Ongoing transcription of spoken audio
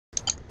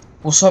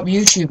What's up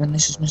YouTube, and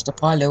this is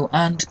MrPielil,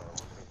 and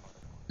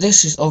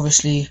this is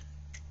obviously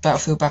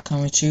Battlefield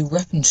Backcountry 2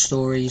 weapon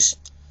stories,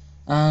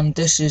 and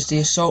this is the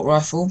assault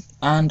rifle,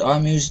 and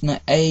I'm using the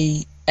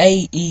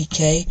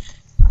AEK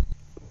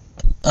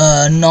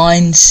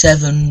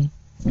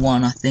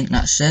 971, I think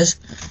that says,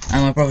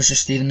 and my brother's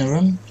just leaving the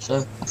room,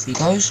 so off he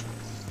goes.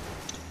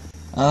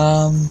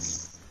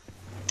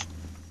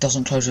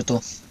 Doesn't close the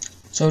door,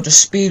 so just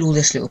speed all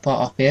this little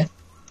part up here,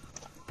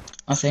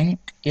 I think.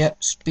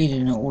 Yep,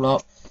 speeding it all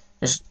up.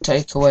 Just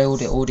take away all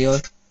the audio,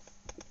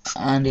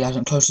 and he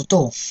hasn't closed the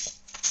door.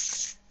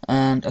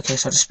 And okay,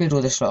 so I just speed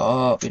all this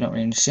up. You don't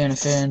really need to see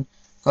anything,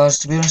 guys.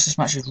 To be honest, this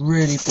match is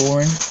really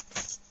boring,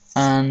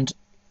 and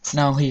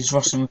now he's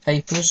rustling with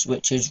papers,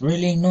 which is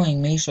really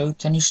annoying me. So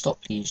can you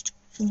stop, please?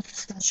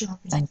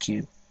 Thank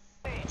you.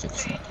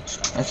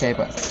 Okay,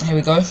 but here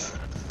we go.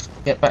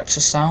 Get back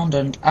to sound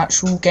and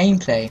actual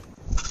gameplay.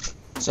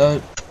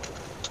 So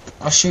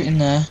I shoot in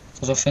there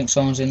because I think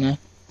someone's in there.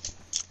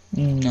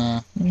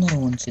 Nah, no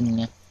one's in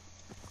there.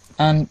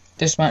 And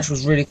this match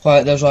was really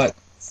quiet. There was like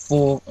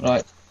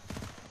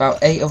about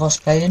 8 of us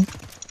playing.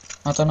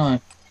 I don't know.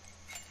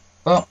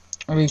 But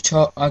I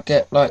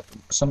get like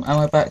some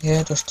ammo back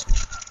here, just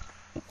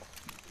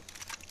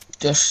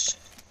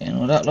you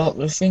know that lot.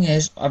 The thing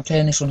is, I'm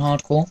playing this on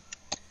hardcore,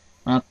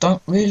 and I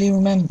don't really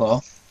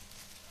remember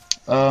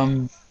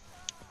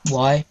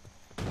why.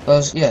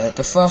 Because yeah,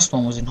 the first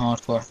one was in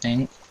hardcore, I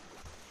think.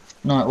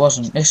 No, it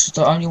wasn't. This is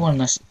the only one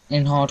that's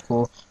in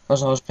hardcore,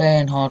 because I was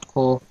playing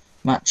hardcore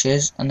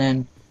matches and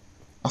then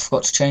I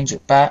forgot to change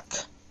it back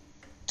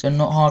to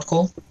not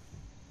hardcore.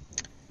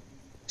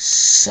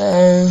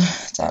 So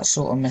that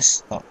sort of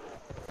messed up.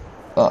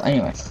 But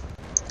anyway,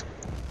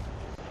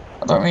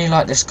 I don't really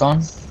like this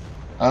gun.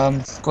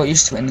 Got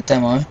used to it in the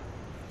demo,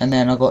 and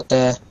then I got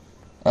the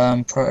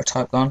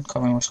prototype gun. Can't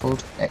remember what it's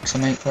called.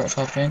 XM8 prototype,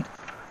 I think.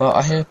 But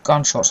I hear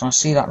gunshots and I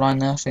see that line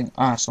there. I think,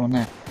 someone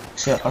there.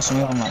 See that person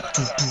move? I'm like,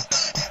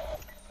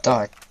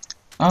 die.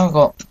 And I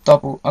got a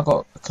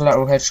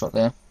collateral headshot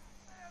there,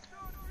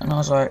 and I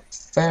was like,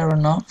 fair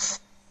enough.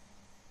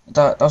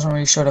 That doesn't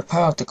really show the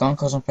power of the gun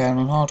because I'm playing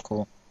on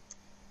hardcore.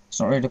 It's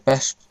not really the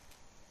best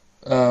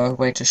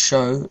way to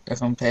show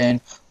if I'm playing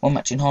one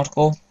match in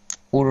hardcore,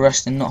 all the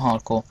rest in not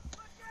hardcore.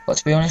 But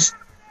to be honest,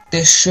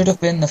 this should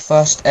have been the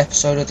first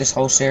episode of this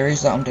whole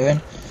series that I'm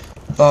doing.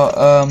 But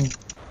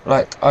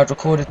like, I'd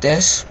recorded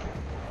this,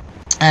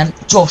 and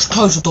Josh,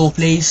 close the door,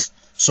 please.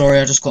 Sorry,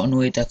 I just got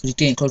annoyed there because he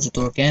didn't close the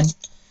door again.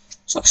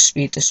 So I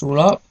speed this all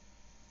up,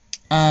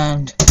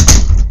 and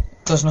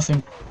there's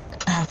nothing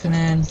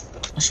happening.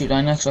 I shoot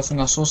down there because I think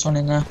I saw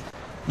something in there.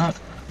 No.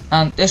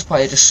 And this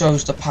part here just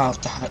shows the power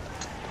of the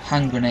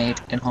hand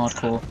grenade in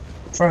hardcore.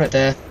 Throw it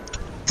there,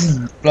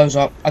 boom, blows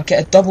up. I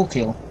get a double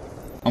kill.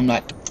 I'm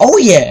like, oh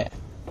yeah,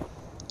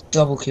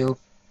 double kill.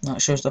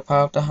 That shows the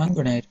power of the hand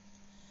grenade.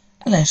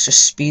 And let's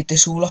just speed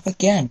this all up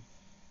again.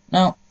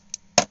 Now,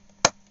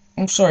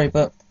 I'm sorry,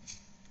 but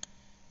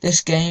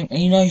this game,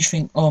 you know, you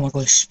think, oh my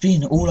god,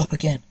 speeding it all up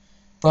again.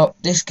 But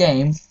this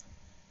game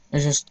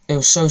is it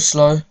was so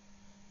slow,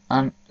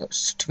 and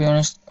to be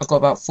honest, I got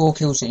about 4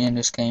 kills at the end of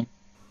this game.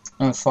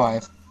 No,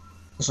 5.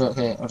 So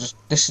okay,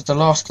 this is the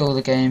last kill of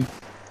the game.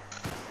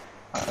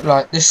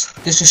 Like this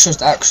just shows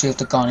the accuracy of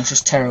the gun. It's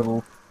just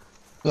terrible.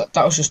 That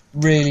was just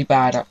really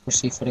bad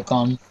accuracy for the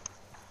gun.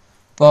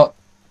 But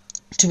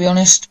to be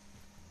honest,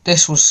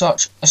 this was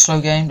such a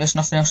slow game. There's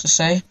nothing else to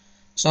say.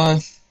 So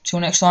till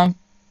next time,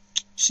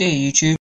 see you, YouTube.